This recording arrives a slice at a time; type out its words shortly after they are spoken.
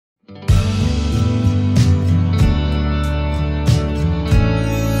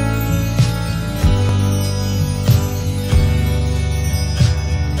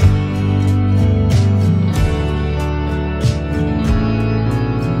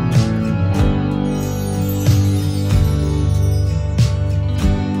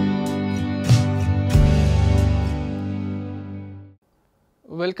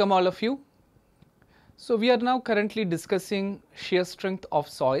Welcome all of you. So, we are now currently discussing shear strength of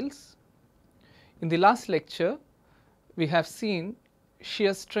soils. In the last lecture, we have seen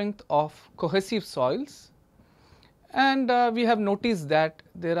shear strength of cohesive soils, and we have noticed that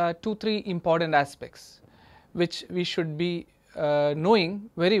there are 2-3 important aspects which we should be knowing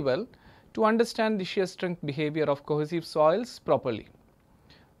very well to understand the shear strength behavior of cohesive soils properly.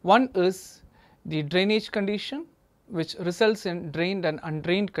 One is the drainage condition, which results in drained and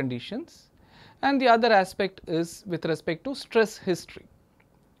undrained conditions, and the other aspect is with respect to stress history.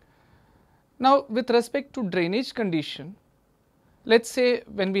 Now, with respect to drainage condition, let us say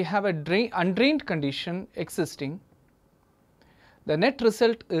when we have a undrained condition existing, the net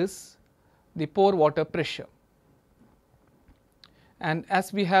result is the pore water pressure. And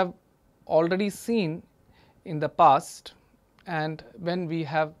as we have already seen in the past, and when we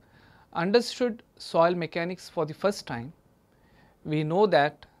have understood soil mechanics for the first time, we know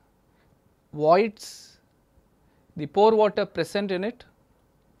that voids, the pore water present in it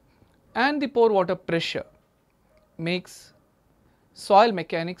and the pore water pressure makes soil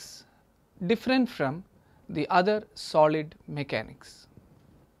mechanics different from the other solid mechanics.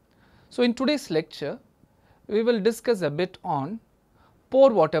 So, in today's lecture, we will discuss a bit on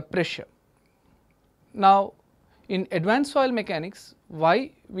pore water pressure. Now, in advanced soil mechanics,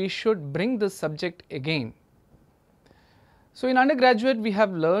 why we should bring this subject again? So, in undergraduate we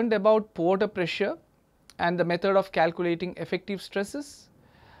have learned about pore water pressure and the method of calculating effective stresses,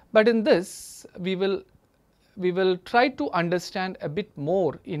 but in this we will try to understand a bit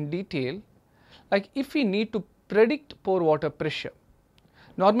more in detail, like if we need to predict pore water pressure,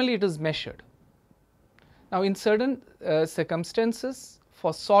 normally it is measured. Now, in certain circumstances,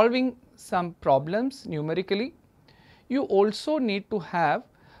 for solving some problems numerically, you also need to have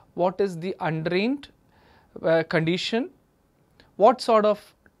what is the undrained condition, what sort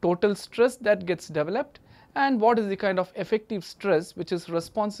of total stress that gets developed, and what is the kind of effective stress which is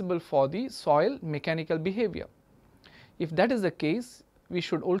responsible for the soil mechanical behavior. If that is the case, we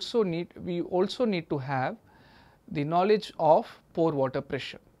also need to have the knowledge of pore water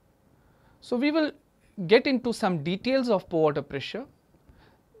pressure. So, we will get into some details of pore water pressure,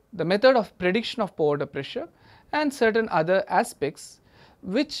 the method of prediction of pore water pressure, and certain other aspects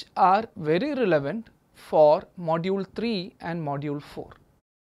which are very relevant for module 3 and module 4.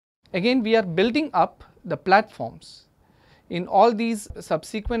 Again, we are building up the platforms. In all these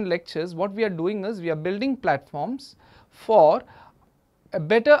subsequent lectures, what we are doing is we are building platforms for a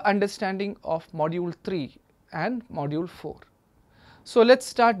better understanding of module 3 and module 4. So, let us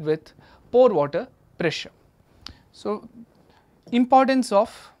start with pore water pressure. So, importance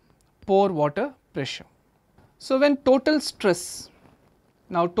of pore water pressure. So, when total stress,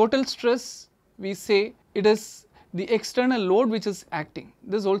 now total stress we say it is the external load which is acting,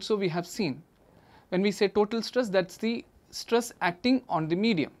 this also we have seen. When we say total stress, that is the stress acting on the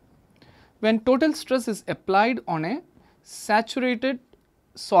medium. When total stress is applied on a saturated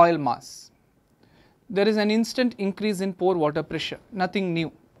soil mass, there is an instant increase in pore water pressure, nothing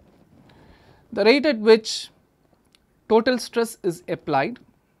new. The rate at which total stress is applied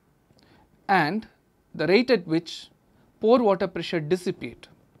and the rate at which pore water pressure dissipate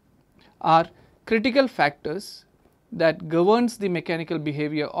are critical factors that governs the mechanical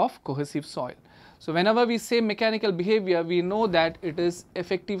behavior of cohesive soil. So, whenever we say mechanical behavior, we know that it is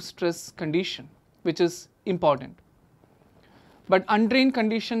effective stress condition which is important, but undrained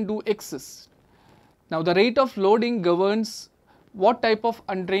condition do exist. Now, the rate of loading governs what type of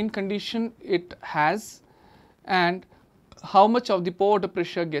undrained condition it has and how much of the pore water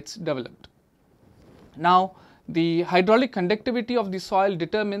pressure gets developed. Now, the hydraulic conductivity of the soil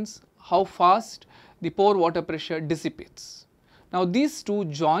determines how fast the pore water pressure dissipates. Now, these two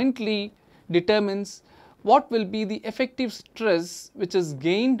jointly determines what will be the effective stress which is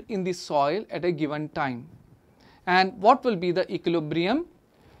gained in the soil at a given time, and what will be the equilibrium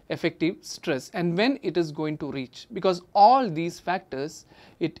effective stress and when it is going to reach, because all these factors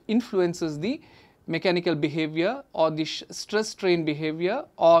it influences the mechanical behavior or the stress strain behavior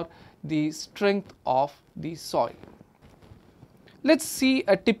or the strength of the soil. Let us see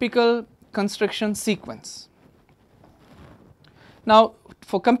a typical construction sequence. Now,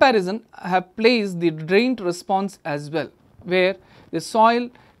 for comparison, I have placed the drained response as well, where the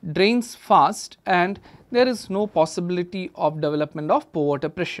soil drains fast and there is no possibility of development of pore water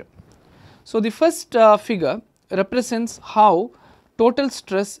pressure. So, the first figure represents how total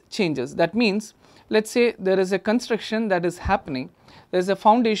stress changes. That means, let us say there is a construction that is happening, there is a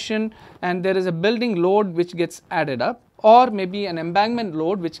foundation and there is a building load which gets added up, or maybe an embankment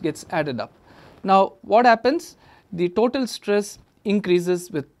load which gets added up. Now, what happens? The total stress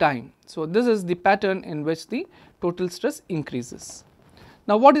increases with time. So, this is the pattern in which the total stress increases.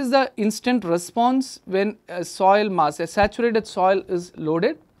 Now, what is the instant response when a soil mass, a saturated soil is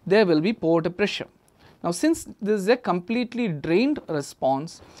loaded? There will be pore water pressure. Now, since this is a completely drained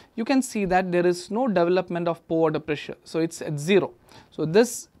response, you can see that there is no development of pore water pressure. So, it is at 0. So,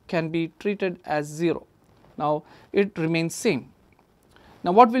 this can be treated as 0. Now, it remains same.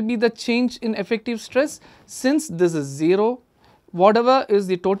 Now, what will be the change in effective stress? Since this is 0, whatever is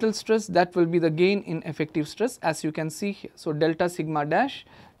the total stress, that will be the gain in effective stress, as you can see here. So, delta sigma dash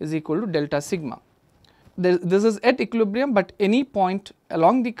is equal to delta sigma. This is at equilibrium, but any point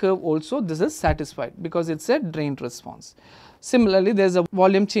along the curve also this is satisfied, because it is a drained response. Similarly, there is a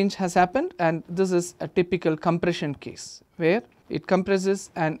volume change has happened, and this is a typical compression case where it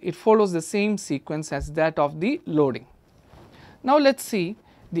compresses and it follows the same sequence as that of the loading. Now, let us see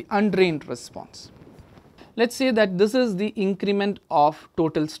the undrained response. Let us say that this is the increment of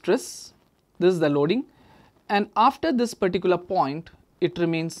total stress, this is the loading, and after this particular point it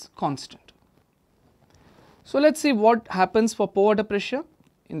remains constant. So, let us see what happens for pore water pressure.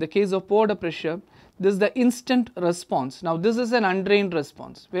 In the case of pore water pressure, this is the instant response. Now, this is an undrained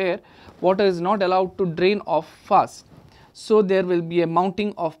response where water is not allowed to drain off fast. So, there will be a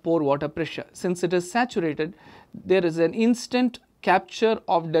mounting of pore water pressure. Since it is saturated, there is an instant capture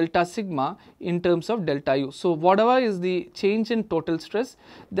of delta sigma in terms of delta u. So, whatever is the change in total stress,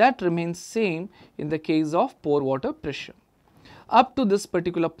 that remains same in the case of pore water pressure up to this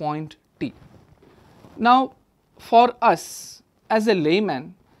particular point T. Now, for us as a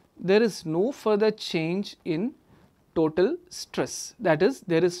layman, there is no further change in total stress, that is,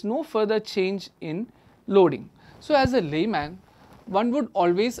 there is no further change in loading. So, as a layman, one would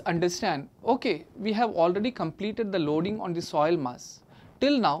always understand, okay, we have already completed the loading on the soil mass.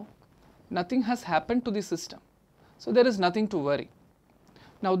 Till now, nothing has happened to the system. So, there is nothing to worry.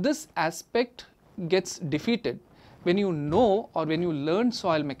 Now, this aspect gets defeated when you know or when you learn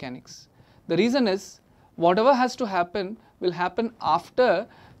soil mechanics. The reason is, whatever has to happen will happen after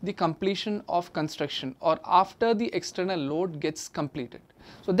the completion of construction or after the external load gets completed.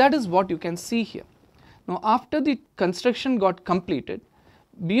 So, that is what you can see here. Now, after the construction got completed,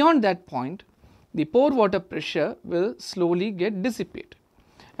 beyond that point, the pore water pressure will slowly get dissipated,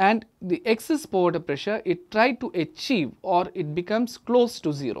 and the excess pore water pressure it tried to achieve, or it becomes close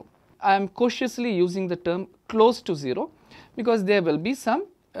to 0. I am cautiously using the term close to 0 because there will be some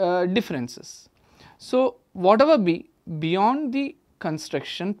differences. So, whatever be beyond the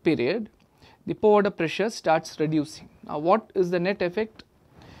construction period, the pore water pressure starts reducing. Now, what is the net effect?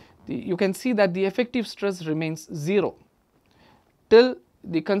 You can see that the effective stress remains 0 till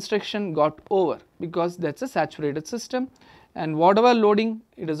the construction got over, because that is a saturated system, and whatever loading,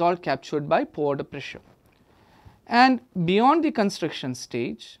 it is all captured by pore water pressure. And beyond the construction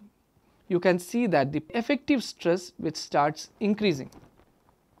stage, you can see that the effective stress which starts increasing.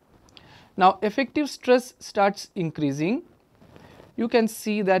 Now, effective stress starts increasing, you can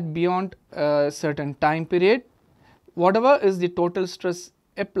see that beyond a certain time period, whatever is the total stress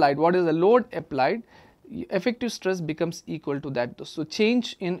applied, what is the load applied, effective stress becomes equal to that. So,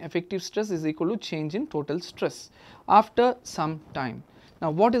 change in effective stress is equal to change in total stress after some time.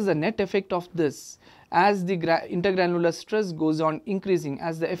 Now, what is the net effect of this? As the intergranular stress goes on increasing,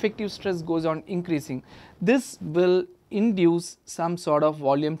 as the effective stress goes on increasing, this will induce some sort of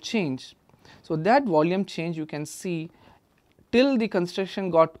volume change. So, that volume change you can see till the construction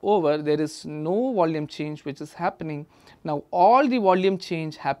got over, there is no volume change which is happening. Now, all the volume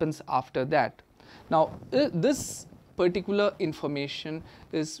change happens after that. Now, this particular information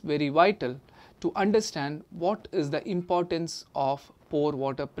is very vital to understand what is the importance of pore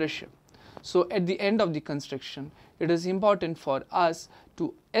water pressure. So, at the end of the construction, it is important for us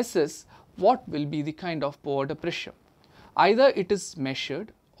to assess what will be the kind of pore water pressure. Either it is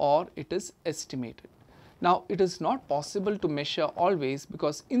measured or it is estimated. Now, it is not possible to measure always,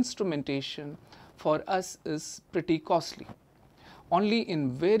 because instrumentation for us is pretty costly. Only in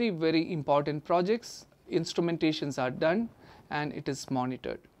very, very important projects, instrumentations are done and it is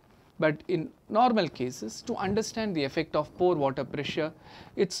monitored. But in normal cases, to understand the effect of pore water pressure,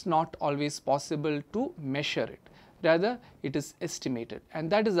 it is not always possible to measure it. Rather, it is estimated,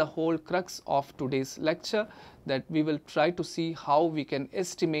 and that is the whole crux of today's lecture, that we will try to see how we can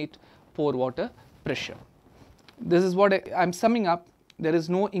estimate pore water pressure. This is what I am summing up. There is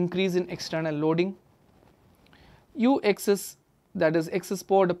no increase in external loading. U excess, that is excess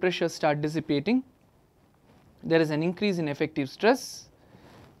pore water pressure, start dissipating. There is an increase in effective stress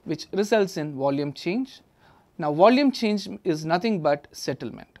which results in volume change. Now, volume change is nothing but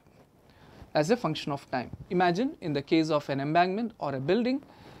settlement. as a function of time. Imagine in the case of an embankment or a building,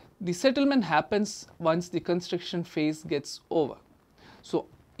 the settlement happens once the construction phase gets over. So,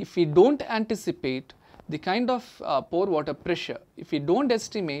 if we do not anticipate the kind of pore water pressure, if we do not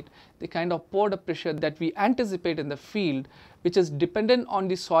estimate the kind of pore water pressure that we anticipate in the field, which is dependent on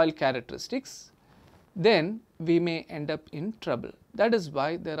the soil characteristics, then we may end up in trouble. That is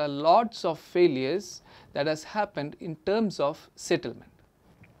why there are lots of failures that has happened in terms of settlement.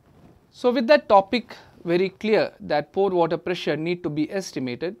 So, with that topic very clear that pore water pressure need to be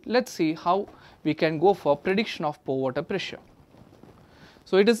estimated, let us see how we can go for prediction of pore water pressure.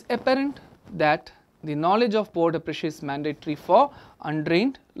 So, it is apparent that the knowledge of pore water pressure is mandatory for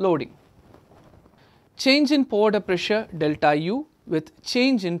undrained loading. Change in pore water pressure delta U with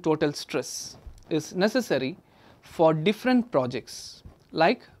change in total stress is necessary for different projects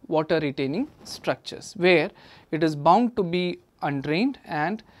like water retaining structures, where it is bound to be undrained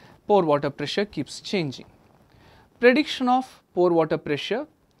and pore water pressure keeps changing. Prediction of pore water pressure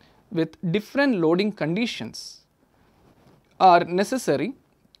with different loading conditions are necessary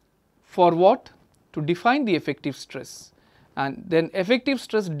for what? To define the effective stress, and then effective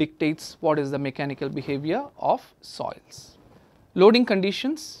stress dictates what is the mechanical behavior of soils. Loading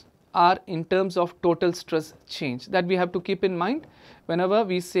conditions are in terms of total stress change, that we have to keep in mind whenever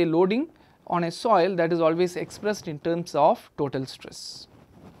we say loading on a soil, that is always expressed in terms of total stress.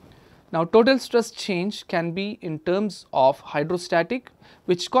 Now, total stress change can be in terms of hydrostatic,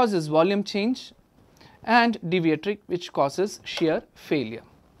 which causes volume change, and deviatoric, which causes shear failure.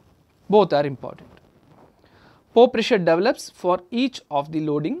 Both are important. Pore pressure develops for each of the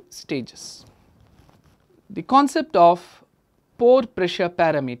loading stages. The concept of pore pressure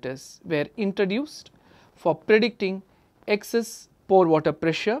parameters were introduced for predicting excess pore water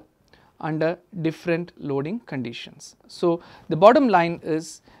pressure under different loading conditions. So, the bottom line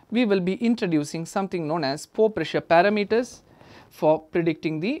is we will be introducing something known as pore pressure parameters for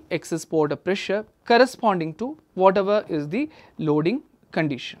predicting the excess pore water pressure corresponding to whatever is the loading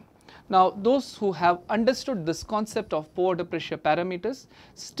condition. Now, those who have understood this concept of pore water pressure parameters,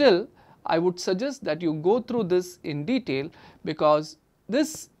 still I would suggest that you go through this in detail, because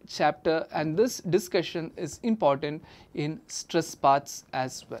this chapter and this discussion is important in stress paths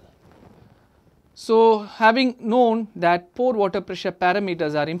as well. So, having known that pore water pressure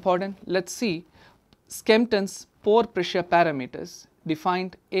parameters are important, let us see Skemptons pore pressure parameters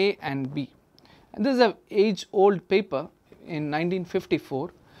defined A and B. And this is an age old paper in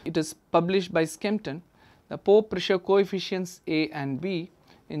 1954. It is published by Skempton, the pore pressure coefficients A and B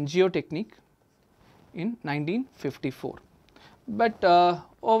in geotechnique in 1954. But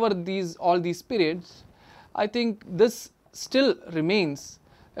over all these periods, I think this still remains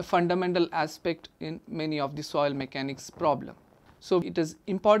a fundamental aspect in many of the soil mechanics problem. So, it is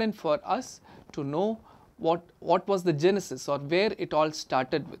important for us to know what was the genesis or where it all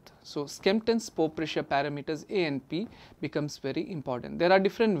started with. So, Skempton's pore pressure parameters A and P becomes very important. There are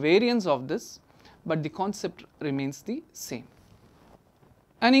different variants of this, but the concept remains the same.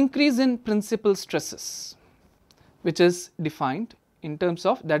 An increase in principal stresses, which is defined in terms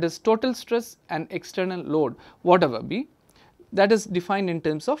of, that is total stress and external load whatever be, that is defined in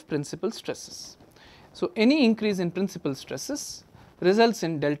terms of principal stresses. So, any increase in principal stresses results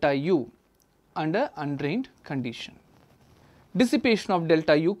in delta U under undrained condition. Dissipation of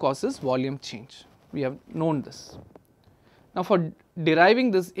delta U causes volume change, we have known this. Now, for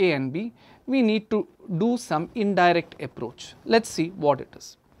deriving this A and B, we need to do some indirect approach. Let us see what it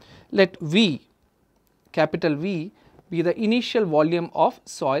is. Let V, capital V, be the initial volume of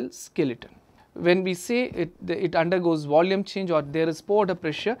soil skeleton. When we say it undergoes volume change or there is pore water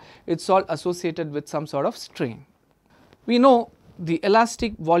pressure, it is all associated with some sort of strain. We know the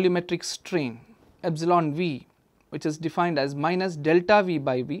elastic volumetric strain epsilon V, which is defined as minus delta V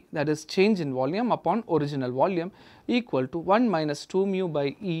by V, that is change in volume upon original volume, equal to 1 minus 2 mu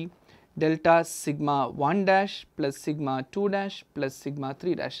by E delta sigma 1 dash plus sigma 2 dash plus sigma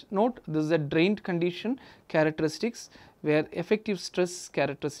 3 dash. Note, this is a drained condition characteristics where effective stress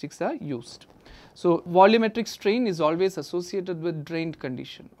characteristics are used. So, volumetric strain is always associated with drained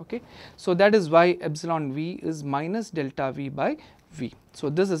condition. Okay. So, that is why epsilon V is minus delta V by V. So,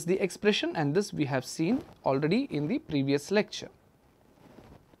 this is the expression, and this we have seen already in the previous lecture.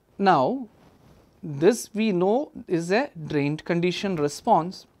 Now, this we know is a drained condition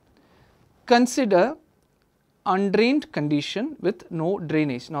response. Consider undrained condition with no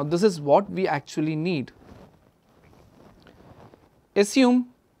drainage. Now, this is what we actually need. Assume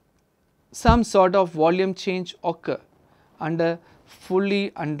some sort of volume change occur under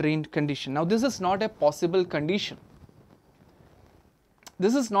fully undrained condition. Now, this is not a possible condition.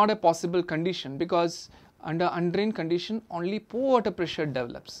 this is not a possible condition, because under undrained condition only pore water pressure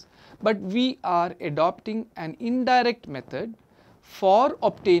develops. But we are adopting an indirect method for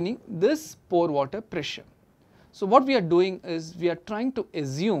obtaining this pore water pressure. So what we are doing is we are trying to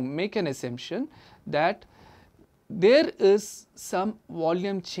assume, make an assumption that there is some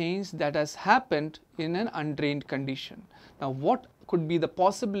volume change that has happened in an undrained condition. Now what could be the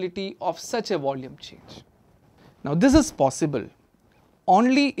possibility of such a volume change? Now this is possible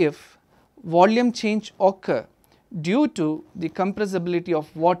only if volume change occur due to the compressibility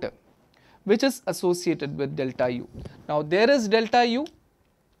of water, which is associated with delta U. Now there is delta U,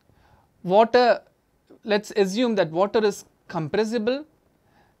 water, let us assume that water is compressible,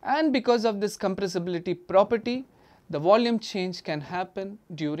 and because of this compressibility property, the volume change can happen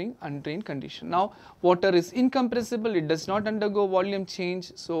during undrained condition. Now water is incompressible, it does not undergo volume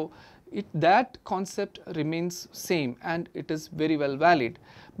change, so that concept remains same and it is very well valid.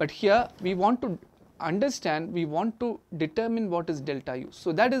 But here we want to understand, we want to determine what is delta U.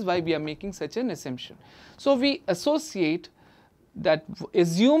 So that is why we are making such an assumption. So we associate that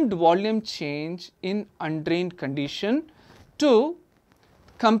assumed volume change in undrained condition to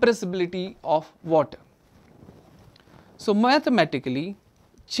compressibility of water. So mathematically,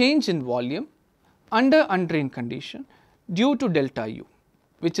 change in volume under undrained condition due to delta U,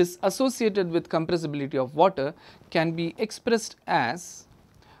 which is associated with compressibility of water, can be expressed as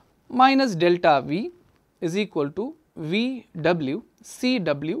minus delta V is equal to VW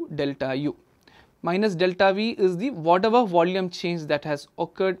CW delta U. Minus delta V is the whatever volume change that has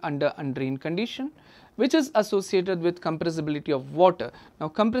occurred under undrained condition, which is associated with compressibility of water. Now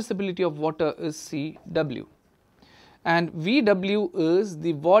compressibility of water is CW, and VW is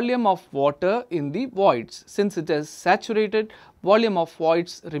the volume of water in the voids. Since it is saturated, volume of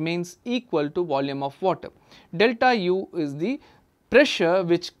voids remains equal to volume of water. Delta U is the pressure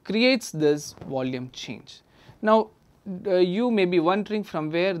which creates this volume change. Now you may be wondering from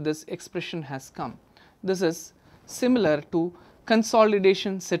where this expression has come. This is similar to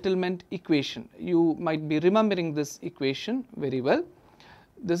consolidation settlement equation. You might be remembering this equation very well.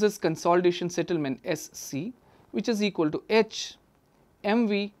 This is consolidation settlement SC, which is equal to H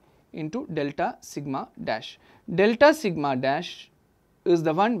mv into delta sigma dash. Delta sigma dash is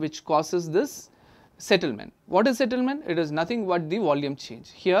the one which causes this settlement. What is settlement? It is nothing but the volume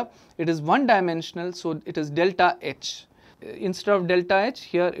change. Here it is one dimensional, so it is delta H. Instead of delta H,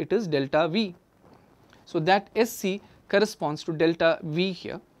 here it is delta V. So that SC corresponds to delta V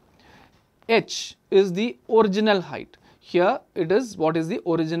here. H is the original height. Here it is what is the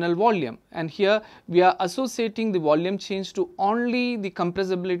original volume, and here we are associating the volume change to only the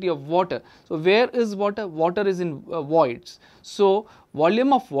compressibility of water. So where is water? Water is in voids. So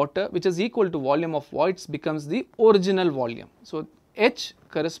volume of water, which is equal to volume of voids, becomes the original volume. So H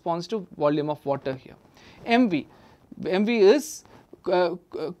corresponds to volume of water here. MV is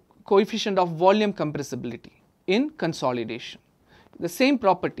coefficient of volume compressibility in consolidation. The same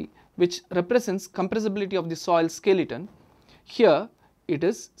property which represents compressibility of the soil skeleton, here it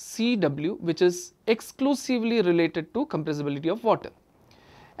is CW, which is exclusively related to compressibility of water.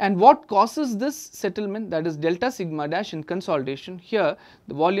 And what causes this settlement, that is delta sigma dash in consolidation, here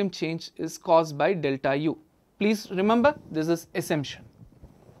the volume change is caused by delta U. Please remember, this is assumption.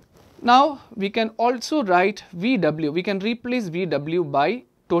 Now we can also write VW, we can replace VW by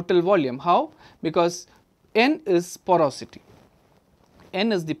total volume. How? Because N is porosity.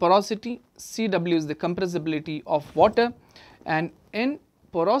 N is the porosity, CW is the compressibility of water, and N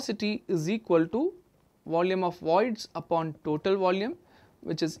porosity is equal to volume of voids upon total volume,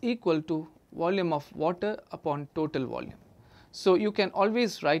 which is equal to volume of water upon total volume. So you can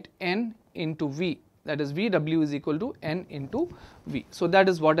always write N into V, that is VW is equal to N into V. So that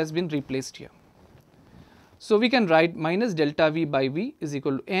is what has been replaced here. So we can write minus delta V by V is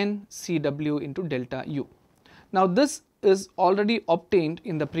equal to N CW into delta U. Now this is already obtained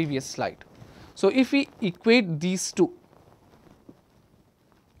in the previous slide. So if we equate these two,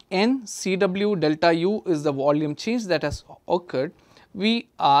 N CW delta U is the volume change that has occurred. We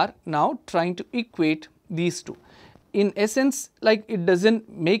are now trying to equate these two. In essence, like, it does not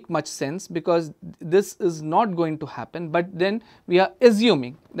make much sense because this is not going to happen, but then we are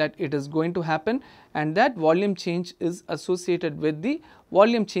assuming that it is going to happen, and that volume change is associated with the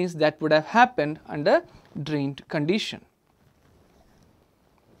volume change that would have happened under drained condition.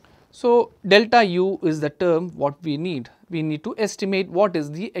 So delta U is the term what we need. We need to estimate what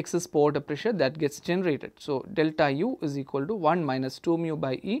is the excess pore water pressure that gets generated. So delta U is equal to 1 minus 2 mu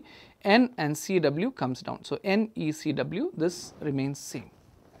by E, N and CW comes down. So N E CW, this remains same.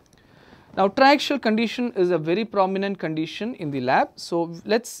 Now, triaxial condition is a very prominent condition in the lab. So,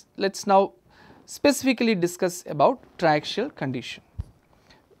 let's now specifically discuss about triaxial condition.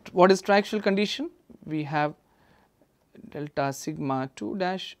 What is triaxial condition? We have delta sigma 2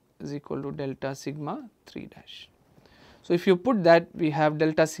 dash is equal to delta sigma 3 dash. So, if you put that, we have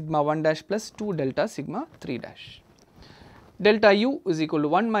delta sigma 1 dash plus 2 delta sigma 3 dash. Delta u is equal to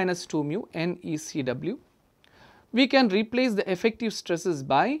 1 minus 2 mu n e c w. We can replace the effective stresses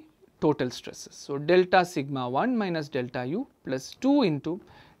by total stresses. So, delta sigma 1 minus delta u plus 2 into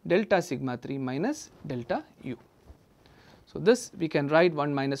delta sigma 3 minus delta u. So, this we can write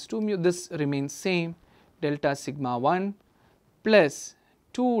 1 minus 2 mu, this remains same, delta sigma 1 plus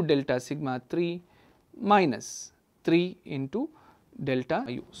 2 delta sigma 3 minus 3 into delta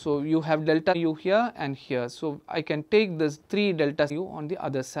u. So, you have delta u here and here. So, I can take this 3 delta u on the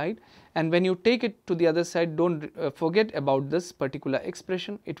other side, and when you take it to the other side, do not forget about this particular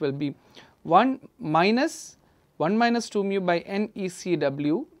expression. It will be 1 minus 2 mu by n e c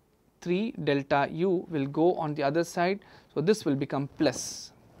w, 3 delta u will go on the other side. So, this will become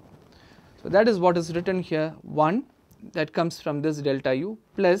plus. So, that is what is written here, 1 that comes from this delta u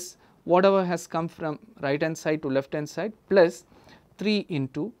plus whatever has come from right hand side to left hand side plus 3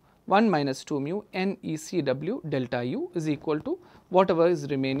 into 1 minus 2 mu n e c w delta u is equal to whatever is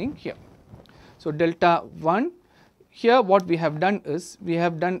remaining here. So, delta 1 here, what we have done is we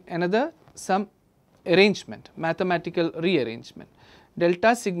have done another some arrangement, mathematical rearrangement.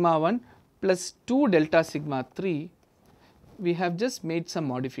 Delta sigma 1 plus 2 delta sigma 3, we have just made some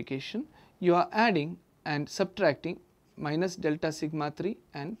modification. You are adding and subtracting minus delta sigma 3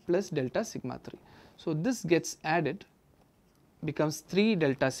 and plus delta sigma 3. So, this gets added, becomes 3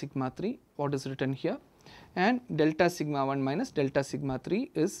 delta sigma 3, what is written here, and delta sigma 1 minus delta sigma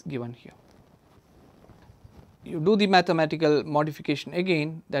 3 is given here. You do the mathematical modification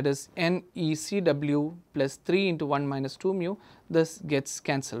again, that is n e c w plus 3 into 1 minus 2 mu, this gets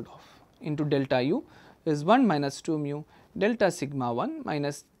cancelled off, into delta u is 1 minus 2 mu delta sigma 1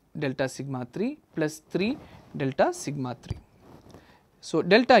 minus delta sigma 3 plus 3 delta sigma 3. So,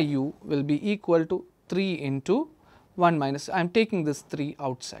 delta u will be equal to 3 into 1 minus, I am taking this 3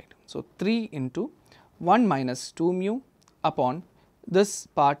 outside. So, 3 into 1 minus 2 mu upon this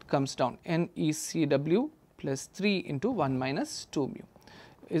part comes down n e c w plus 3 into 1 minus 2 mu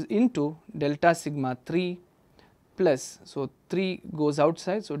is into delta sigma 3 plus, so 3 goes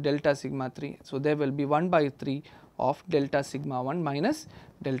outside, so delta sigma 3. So, there will be 1 by 3 of delta sigma 1 minus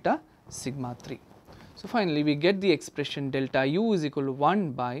delta sigma 3. So, finally, we get the expression delta u is equal to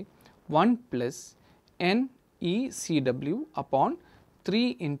 1 by 1 plus n e c w upon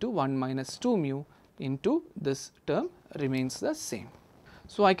 3 into 1 minus 2 mu into this term remains the same.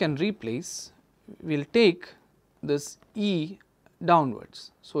 So, I can replace, we will take this e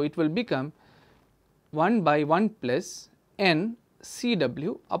downwards. So, it will become 1 by 1 plus n c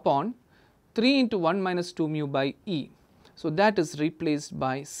w upon 3 into 1 minus 2 mu by e. So, that is replaced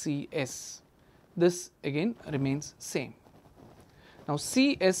by C s. This again remains same. Now,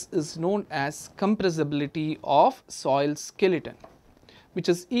 C s is known as compressibility of soil skeleton, which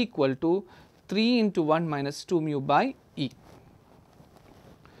is equal to 3 into 1 minus 2 mu by e.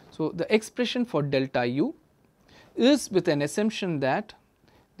 So, the expression for delta u is with an assumption that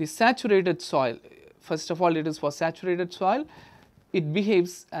the saturated soil, first of all it is for saturated soil, it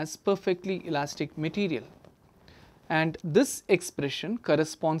behaves as perfectly elastic material, and this expression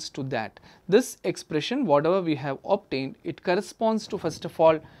corresponds to that. This expression, whatever we have obtained, it corresponds to first of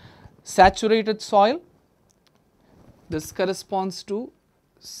all saturated soil, this corresponds to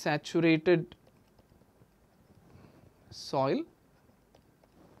saturated soil,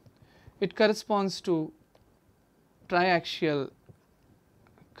 it corresponds to triaxial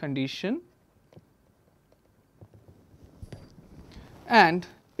condition, and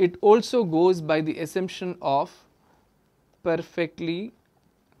it also goes by the assumption of perfectly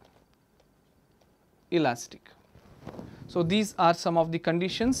elastic. So, these are some of the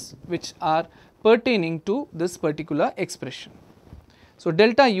conditions which are pertaining to this particular expression. So,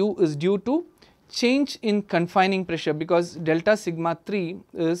 delta u is due to change in confining pressure, because delta sigma 3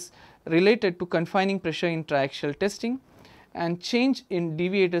 is related to confining pressure in triaxial testing, and change in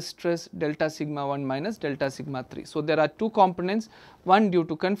deviator stress delta sigma 1 minus delta sigma 3. So, there are two components, one due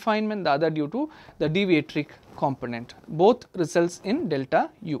to confinement, the other due to the deviatoric component, both results in delta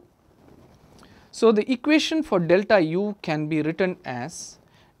u. So, the equation for delta u can be written as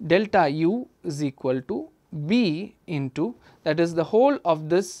delta u is equal to b into, that is the whole of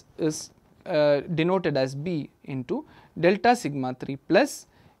this is denoted as b into delta sigma 3 plus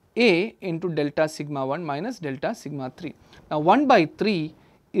a into delta sigma 1 minus delta sigma 3. Now, 1 by 3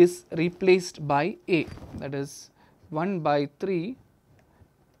 is replaced by A, that is 1 by 3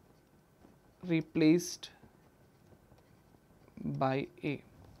 replaced by A.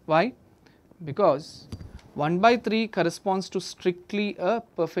 Why? Because 1 by 3 corresponds to strictly a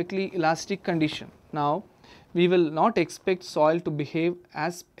perfectly elastic condition. Now, we will not expect soil to behave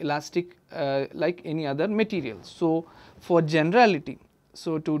as elastic like any other material. So, for generality,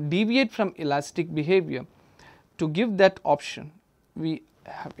 so to deviate from elastic behavior, to give that option, we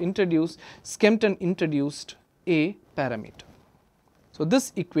have introduced, Skempton introduced A parameter. So,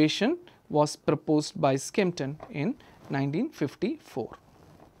 this equation was proposed by Skempton in 1954.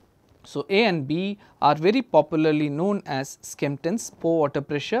 So, A and B are very popularly known as Skempton's pore water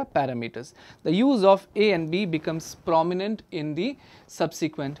pressure parameters. The use of A and B becomes prominent in the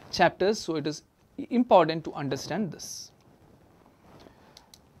subsequent chapters. So, it is important to understand this.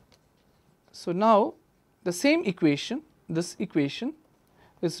 So, now the same equation, this equation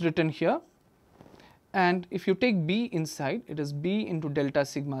is written here, and if you take B inside, it is B into delta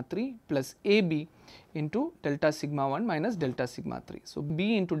sigma 3 plus AB into delta sigma 1 minus delta sigma 3. So,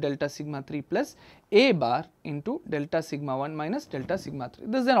 B into delta sigma 3 plus A bar into delta sigma 1 minus delta sigma 3.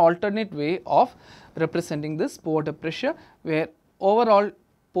 This is an alternate way of representing this pore water pressure, where overall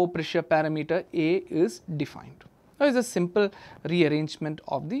pore pressure parameter A is defined. Now, it is a simple rearrangement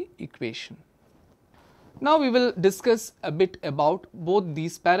of the equation. Now, we will discuss a bit about both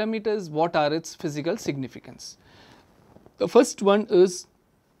these parameters, what are its physical significance. The first one is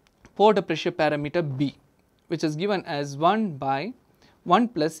pore water pressure parameter B, which is given as 1 by 1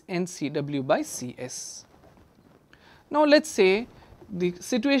 plus NCW by CS. Now, let us say the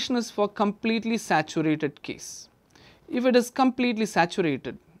situation is for completely saturated case. If it is completely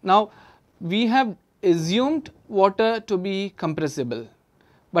saturated, now we have assumed water to be compressible,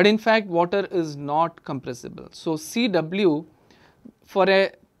 but in fact water is not compressible. So, CW for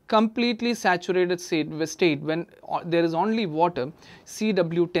a completely saturated state when there is only water,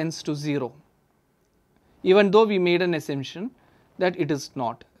 CW tends to 0, even though we made an assumption that it is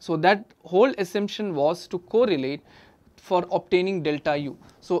not. So, that whole assumption was to correlate for obtaining delta U.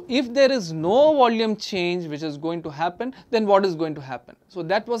 So, if there is no volume change which is going to happen, then what is going to happen? So,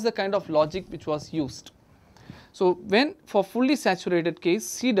 that was the kind of logic which was used. So, when for fully saturated case,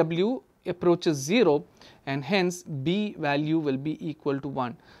 CW approaches 0 and hence B value will be equal to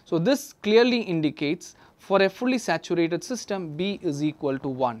 1. So, this clearly indicates for a fully saturated system B is equal to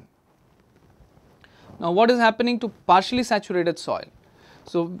 1. Now, what is happening to partially saturated soil?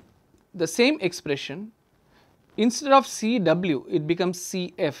 So, the same expression, instead of CW it becomes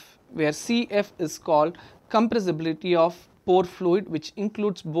CF, where CF is called compressibility of pore fluid, which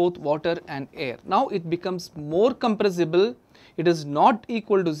includes both water and air. Now, it becomes more compressible, it is not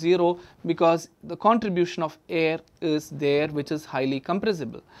equal to 0 because the contribution of air is there, which is highly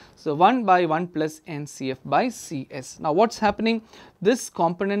compressible. So, 1 by 1 plus NCF by CS. Now, what is happening? This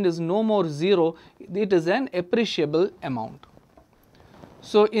component is no more 0, it is an appreciable amount.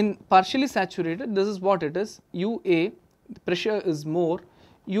 So, in partially saturated, this is what it is, UA, the pressure is more,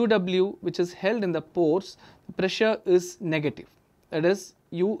 UW, which is held in the pores, the pressure is negative, that is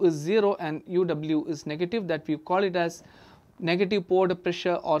U is 0 and UW is negative, that we call it as negative pore water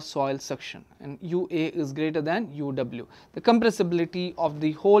pressure or soil suction, and UA is greater than UW. The compressibility of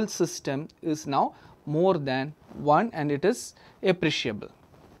the whole system is now more than 1 and it is appreciable.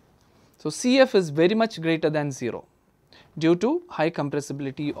 So, CF is very much greater than 0 due to high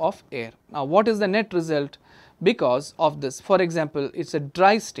compressibility of air. Now, what is the net result because of this? For example, it is a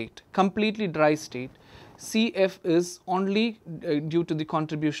dry state, completely dry state, CF is only due to the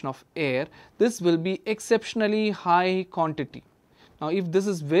contribution of air. This will be exceptionally high quantity. Now, if this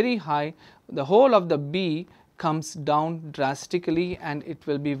is very high, the whole of the B comes down drastically and it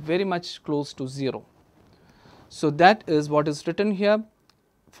will be very much close to 0. So, that is what is written here.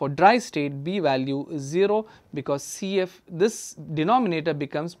 For dry state, B value is 0 because CF, this denominator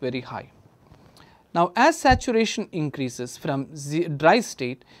becomes very high. Now, as saturation increases from dry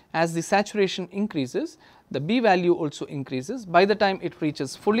state, as the saturation increases, the B value also increases. By the time it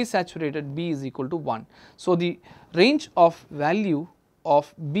reaches fully saturated, B is equal to 1. So, the range of value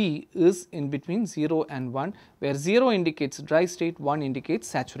of B is in between 0 and 1, where 0 indicates dry state, 1 indicates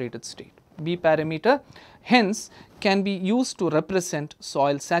saturated state. B parameter hence can be used to represent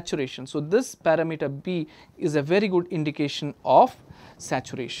soil saturation. So, this parameter B is a very good indication of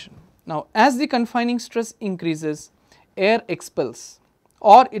saturation. Now, as the confining stress increases, air expels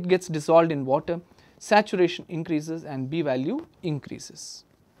or it gets dissolved in water, saturation increases and B value increases.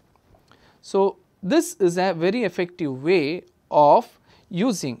 So, this is a very effective way of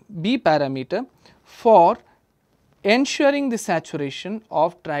using B parameter for ensuring the saturation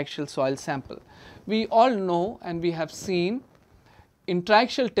of triaxial soil sample. We all know and we have seen in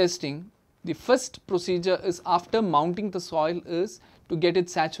triaxial testing, the first procedure is after mounting the soil is to get it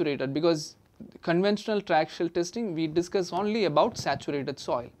saturated, because conventional triaxial testing we discuss only about saturated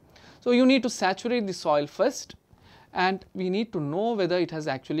soil. So, you need to saturate the soil first and we need to know whether it has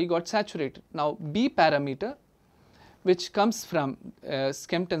actually got saturated. Now, B parameter, which comes from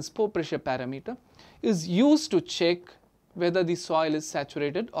Skemptons pore pressure parameter, is used to check whether the soil is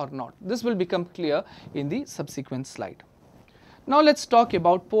saturated or not. This will become clear in the subsequent slide. Now, let us talk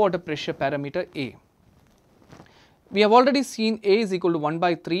about pore water pressure parameter A. We have already seen A is equal to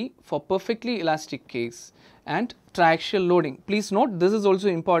 1/3 for perfectly elastic case and triaxial loading. Please note, this is also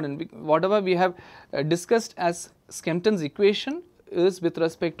important. Whatever we have discussed as Skemptons equation is with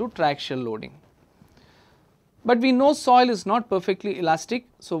respect to triaxial loading. But we know soil is not perfectly elastic,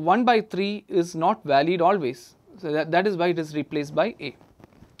 so 1/3 is not valid always. So, that is why it is replaced by A.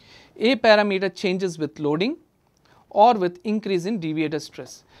 A parameter changes with loading or with increase in deviator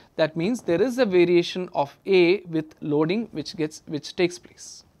stress. That means there is a variation of A with loading which takes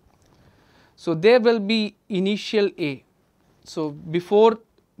place. So, there will be initial A. So, before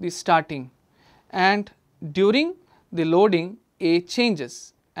the starting and during the loading A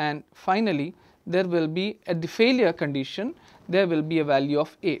changes, and finally there will be at the failure condition there will be a value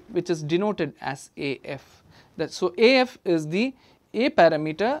of A which is denoted as AF. So, AF is the A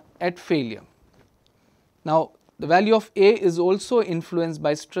parameter at failure. Now, the value of A is also influenced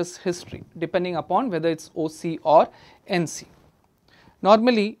by stress history depending upon whether it is OC or NC.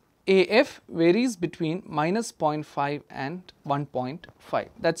 Normally AF varies between -0.5 and 1.5,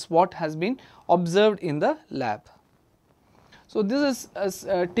 that is what has been observed in the lab. So, this is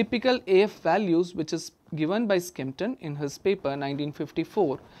typical AF values which is given by Skempton in his paper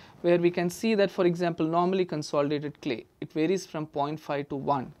 1954, where we can see that, for example, normally consolidated clay, it varies from 0.5 to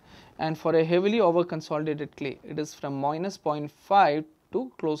 1, and for a heavily over consolidated clay it is from -0.5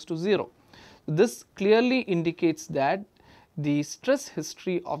 to close to 0. This clearly indicates that the stress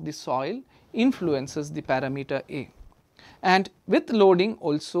history of the soil influences the parameter A, and with loading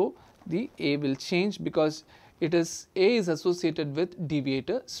also the A will change, because it is A is associated with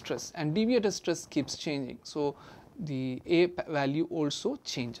deviator stress and deviator stress keeps changing. So, the A value also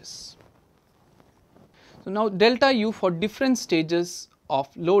changes. So, now delta U for different stages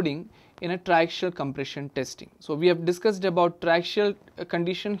of loading in a triaxial compression testing. So, we have discussed about triaxial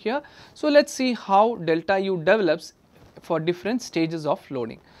condition here. So, let us see how delta U develops for different stages of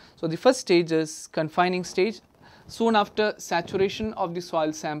loading. So, the first stage is confining stage. Soon after saturation of the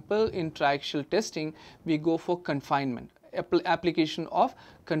soil sample in triaxial testing, we go for confinement, application of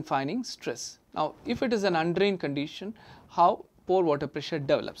confining stress. Now, if it is an undrained condition, how pore water pressure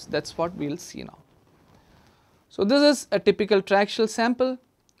develops, that is what we will see now. So, this is a typical triaxial sample,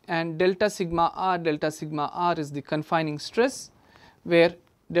 and delta sigma r is the confining stress, where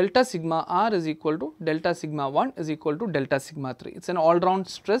delta sigma r is equal to delta sigma 1 is equal to delta sigma 3. It is an all round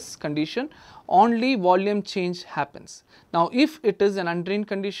stress condition, only volume change happens. Now, if it is an undrained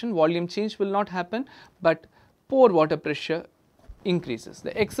condition, volume change will not happen, but pore water pressure increases.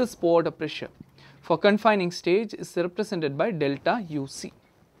 The excess pore water pressure for confining stage is represented by delta UC.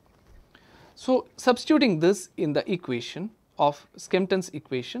 So, substituting this in the equation of Skempton's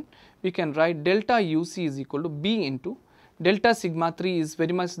equation, we can write delta UC is equal to B into delta sigma 3 is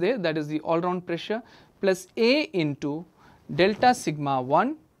very much there, that is the all round pressure, plus A into delta sigma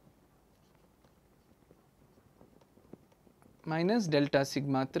 1 minus delta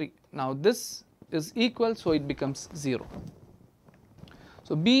sigma 3. Now, this is equal, so it becomes 0.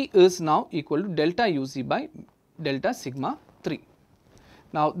 So, B is now equal to delta UC by delta sigma 3.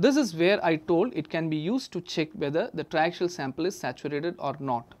 Now, this is where I told it can be used to check whether the triaxial sample is saturated or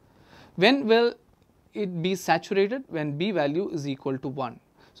not. When will it be saturated? When B value is equal to 1.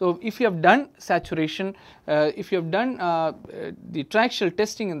 So, if you have done saturation, if you have done the triaxial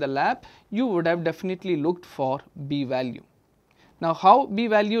testing in the lab, you would have definitely looked for B value. Now, how B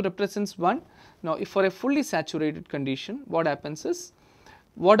value represents 1? Now, if for a fully saturated condition, what happens is,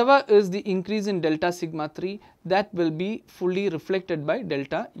 whatever is the increase in delta sigma 3, that will be fully reflected by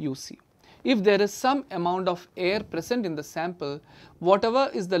delta UC. If there is some amount of air present in the sample,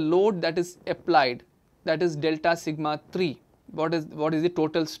 whatever is the load that is applied, that is delta sigma 3, what is the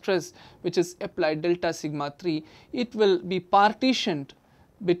total stress which is applied, delta sigma 3, it will be partitioned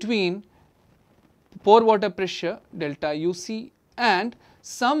between pore water pressure delta UC and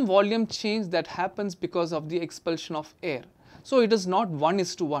some volume change that happens because of the expulsion of air. So, it is not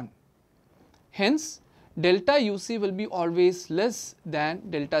 1:1. Hence, delta UC will be always less than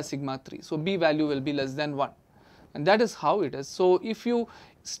delta sigma 3. So, B value will be less than 1. and that is how it is. So, if you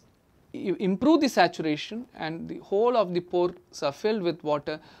improve the saturation and the whole of the pores are filled with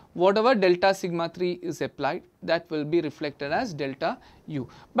water, whatever delta sigma 3 is applied, that will be reflected as delta U.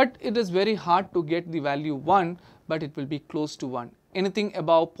 But it is very hard to get the value 1, but it will be close to 1. Anything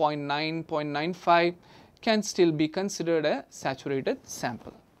above 0.9, 0.95 can still be considered a saturated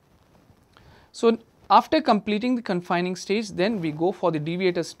sample. So, after completing the confining stage, then we go for the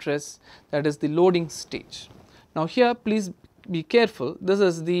deviator stress, that is the loading stage. Now, here please be careful, this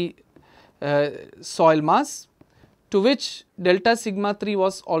is the soil mass to which delta sigma 3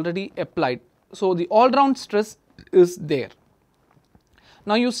 was already applied. So, the all round stress is there.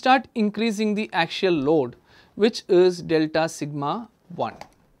 Now, you start increasing the axial load, which is delta sigma 1.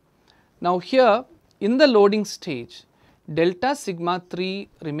 Now, here in the loading stage, delta sigma 3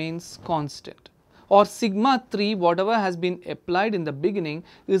 remains constant, or sigma 3 whatever has been applied in the beginning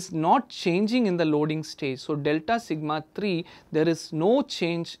is not changing in the loading stage. So, delta sigma 3 there is no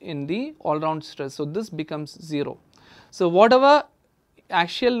change in the all round stress. So, this becomes 0. So, whatever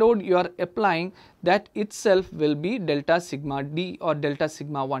axial load you are applying, that itself will be delta sigma d or delta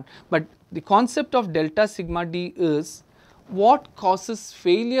sigma 1. But the concept of delta sigma d is what causes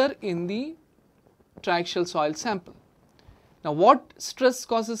failure in the triaxial soil sample. Now, what stress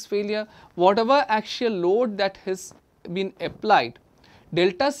causes failure? Whatever axial load that has been applied,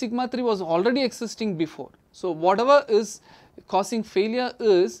 delta sigma 3 was already existing before. So, whatever is causing failure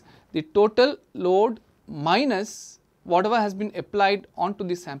is the total load minus whatever has been applied onto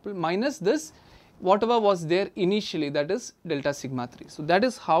the sample minus this whatever was there initially, that is delta sigma 3. So, that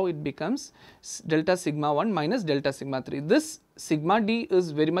is how it becomes delta sigma 1 minus delta sigma 3. This sigma d is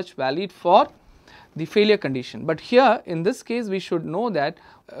very much valid for the failure condition, but here in this case we should know that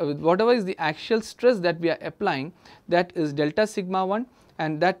whatever is the axial stress that we are applying, that is delta sigma 1,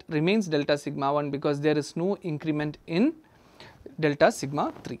 and that remains delta sigma 1 because there is no increment in delta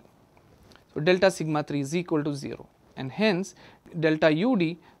sigma 3. So, delta sigma 3 is equal to 0, and hence delta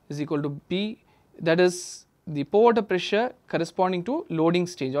ud is equal to B, that is the pore water pressure corresponding to loading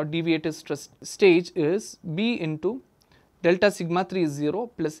stage or deviated stress stage is B into delta sigma 3 is 0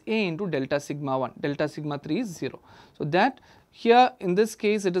 plus A into delta sigma 1, delta sigma 3 is 0. So, that here in this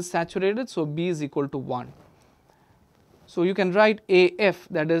case it is saturated, so B is equal to 1. So, you can write AF,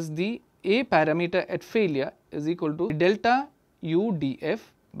 that is the A parameter at failure, is equal to delta UDF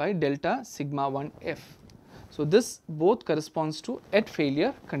by delta sigma 1 F. So, this both corresponds to at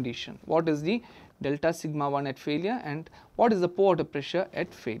failure condition. What is the delta sigma 1 at failure and what is the pore water pressure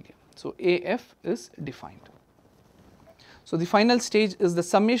at failure. So, AF is defined. So, the final stage is the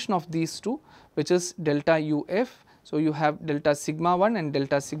summation of these two, which is delta UF. So, you have delta sigma 1 and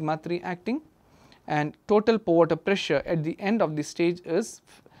delta sigma 3 acting, and total pore water pressure at the end of the stage is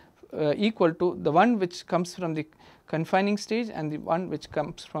equal to the one which comes from the confining stage and the one which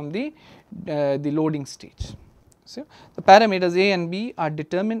comes from the loading stage. So, the parameters A and B are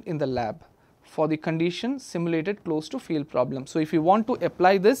determined in the lab for the condition simulated close to field problem. So, if you want to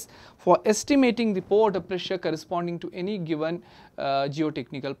apply this for estimating the pore water pressure corresponding to any given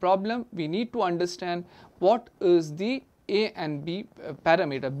geotechnical problem, we need to understand what is the A and B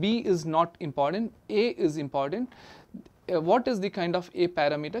parameter. B is not important, A is important. What is the kind of A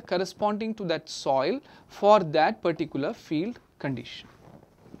parameter corresponding to that soil for that particular field condition.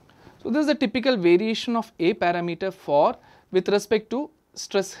 So, this is a typical variation of A parameter for with respect to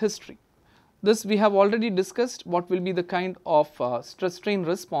stress history. This we have already discussed what will be the kind of stress strain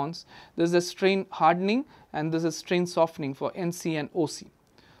response. This is a strain hardening and this is strain softening for NC and OC.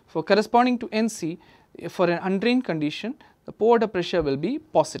 For corresponding to NC, for an undrained condition, the pore water pressure will be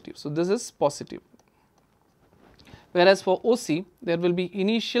positive. So, this is positive. Whereas for OC, there will be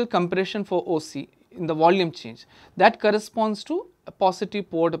initial compression for OC in the volume change, that corresponds to a positive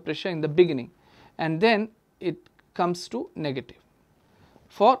pore water pressure in the beginning, and then it comes to negative.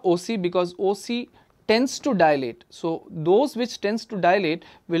 For OC, because OC tends to dilate. So, those which tends to dilate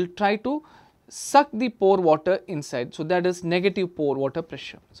will try to suck the pore water inside. So, that is negative pore water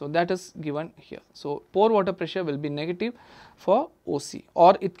pressure. So, that is given here. So, pore water pressure will be negative for OC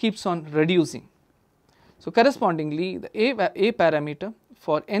or it keeps on reducing. So, correspondingly the A parameter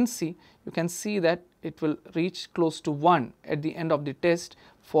for NC, you can see that it will reach close to 1 at the end of the test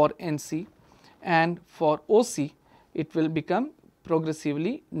for NC, and for OC it will become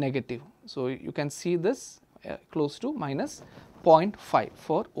progressively negative. So, you can see this close to minus 0.5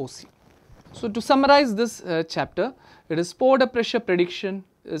 for OC. So, to summarize this chapter, it is pore water pressure prediction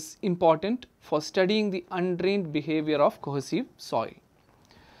is important for studying the undrained behavior of cohesive soil.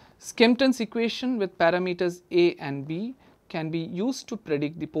 Skemptons equation with parameters A and B can be used to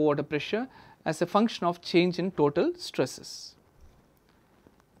predict the pore water pressure as a function of change in total stresses.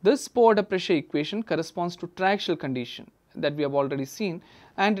 This pore water pressure equation corresponds to triaxial condition that we have already seen,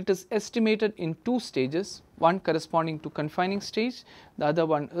 and it is estimated in two stages, one corresponding to confining stage, the other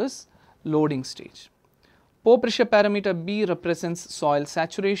one is loading stage. Pore pressure parameter B represents soil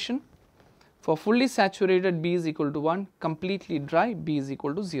saturation. For fully saturated, B is equal to 1, completely dry, B is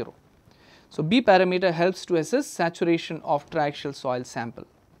equal to 0. So, B parameter helps to assess saturation of triaxial soil sample.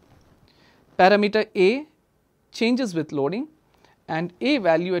 Parameter A changes with loading, and A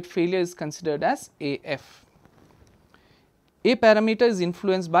value at failure is considered as AF. A parameter is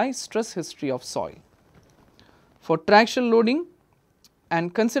influenced by stress history of soil. For triaxial loading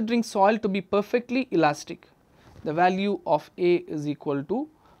and considering soil to be perfectly elastic, the value of A is equal to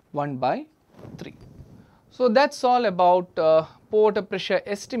 1/3. So, that is all about pore water pressure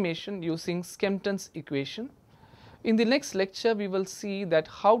estimation using Skemptons equation. In the next lecture, we will see that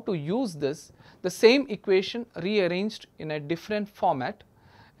how to use this, the same equation rearranged in a different format,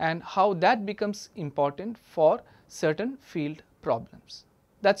 and how that becomes important for certain field problems.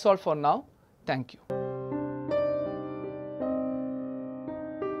 That is all for now. Thank you.